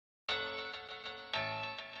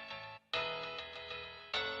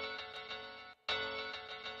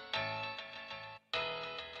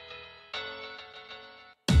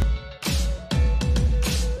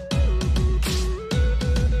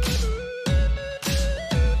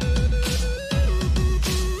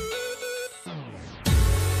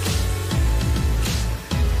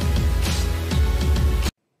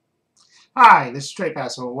Hi, this is Trey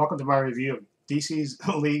Paso. Welcome to my review of DC's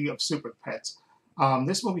League of Super Pets.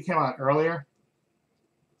 This movie came out earlier,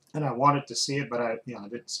 and I wanted to see it, but I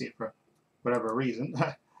didn't see it for whatever reason.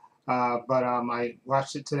 But I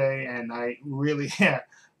watched it today, and I really,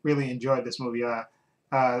 really enjoyed this movie.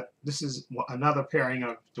 This is another pairing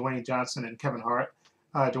of Dwayne Johnson and Kevin Hart.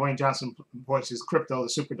 Dwayne Johnson voices Crypto, the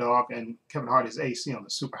Super Dog, and Kevin Hart is AC on the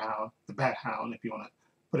Super Hound, the Bat Hound, if you want to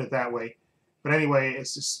put it that way. But anyway,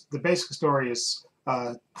 it's just the basic story is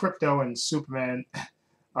Crypto and Superman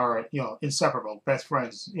are inseparable, best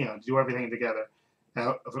friends. Do everything together.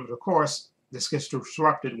 Now, of course, this gets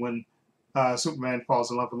disrupted when Superman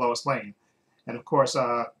falls in love with Lois Lane, and of course,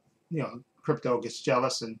 Crypto gets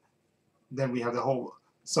jealous, and then we have the whole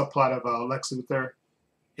subplot of Lex Luthor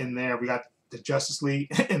in there. We got the Justice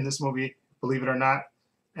League in this movie, believe it or not,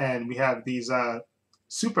 and we have these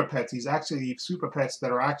super pets. These actually super pets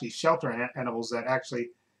that are actually shelter animals that actually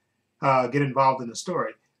get involved in the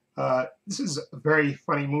story. This is a very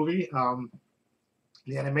funny movie.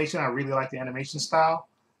 The animation, I really like the animation style.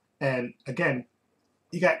 And again,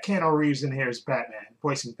 you got Keanu Reeves in here as Batman,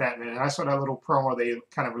 voicing Batman. And I saw that little promo they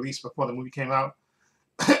kind of released before the movie came out,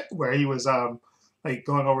 where he was like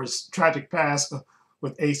going over his tragic past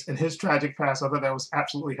with Ace and his tragic past. I thought that was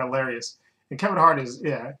absolutely hilarious. And Kevin Hart is,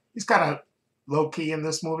 he's kind of low key in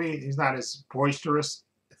this movie. He's not as boisterous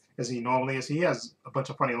as he normally is. He has a bunch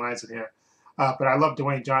of funny lines in here. But I love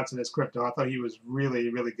Dwayne Johnson as Crypto. I thought he was really,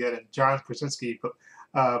 really good. And John Krasinski,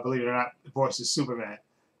 believe it or not, voices Superman,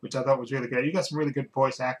 which I thought was really good. You got some really good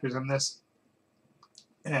voice actors in this.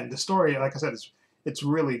 And the story, like I said, it's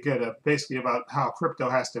really good. Basically about how Crypto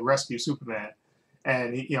has to rescue Superman.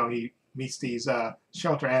 And he meets these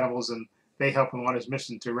shelter animals, and they help him on his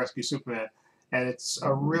mission to rescue Superman. And it's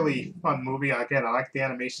a really fun movie. Again, I like the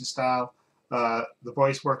animation style. The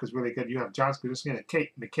voice work is really good. You have John Krasinski and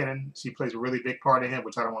Kate McKinnon. She plays a really big part in it,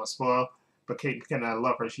 which I don't want to spoil. But Kate McKinnon, I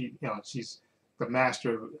love her. She's the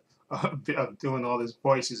master of doing all these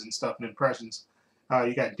voices and stuff and impressions.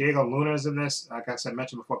 You got Diego Luna's in this. Like I said,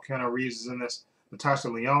 mentioned before, Keanu Reeves is in this. Natasha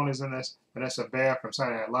Lyonne is in this. Vanessa Bayer from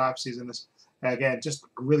Saturday Night Live, she's in this. And again, just a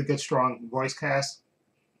really good, strong voice cast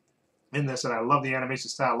in this, and I love the animation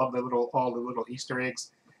style. I love all the little Easter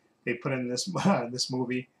eggs they put in this this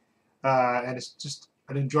movie, and it's just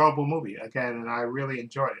an enjoyable movie again, and I really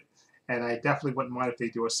enjoyed it. And I definitely wouldn't mind if they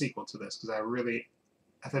do a sequel to this because I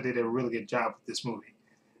thought they did a really good job with this movie.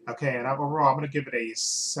 Okay, and overall, I'm going to give it a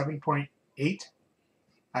 7.8.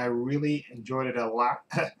 I really enjoyed it a lot,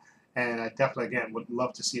 and I definitely again would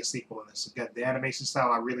love to see a sequel in this. Again, the animation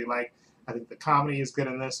style I really like. I think the comedy is good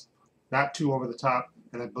in this, not too over the top.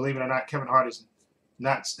 And then, believe it or not, Kevin Hart is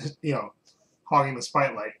not, hogging the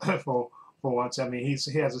spotlight for once. I mean, he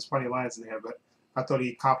has his funny lines in there, but I thought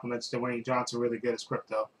he compliments Dwayne Johnson really good as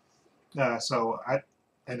Crypto. And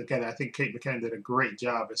again, I think Kate McKinnon did a great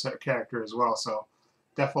job as her character as well. So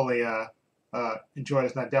definitely enjoy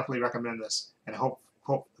this, and I definitely recommend this, and hope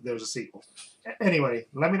there's a sequel. Anyway,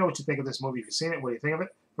 let me know what you think of this movie. If you've seen it, what do you think of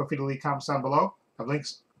it? Feel free to leave comments down below. I have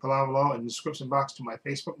links below in the description box to my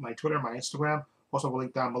Facebook, my Twitter, my Instagram. Also, a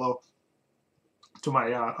link down below to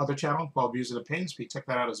my other channel, Bob Views and Opinions. Please check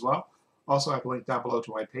that out as well. Also, I have a link down below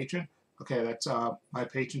to my Patreon. Okay, that's my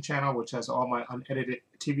Patreon channel, which has all my unedited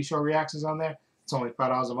TV show reactions on there. It's only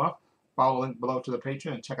 $5 a month. Follow the link below to the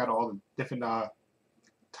Patreon and check out all the different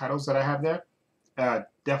titles that I have there.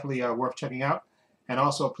 Definitely worth checking out. And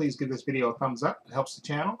also, please give this video a thumbs up. It helps the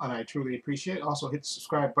channel, and I truly appreciate it. Also, hit the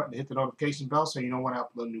subscribe button, hit the notification bell so you know when I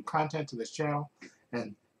upload new content to this channel.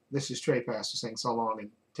 And this is Trey Pastor saying so long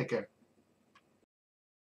and take care.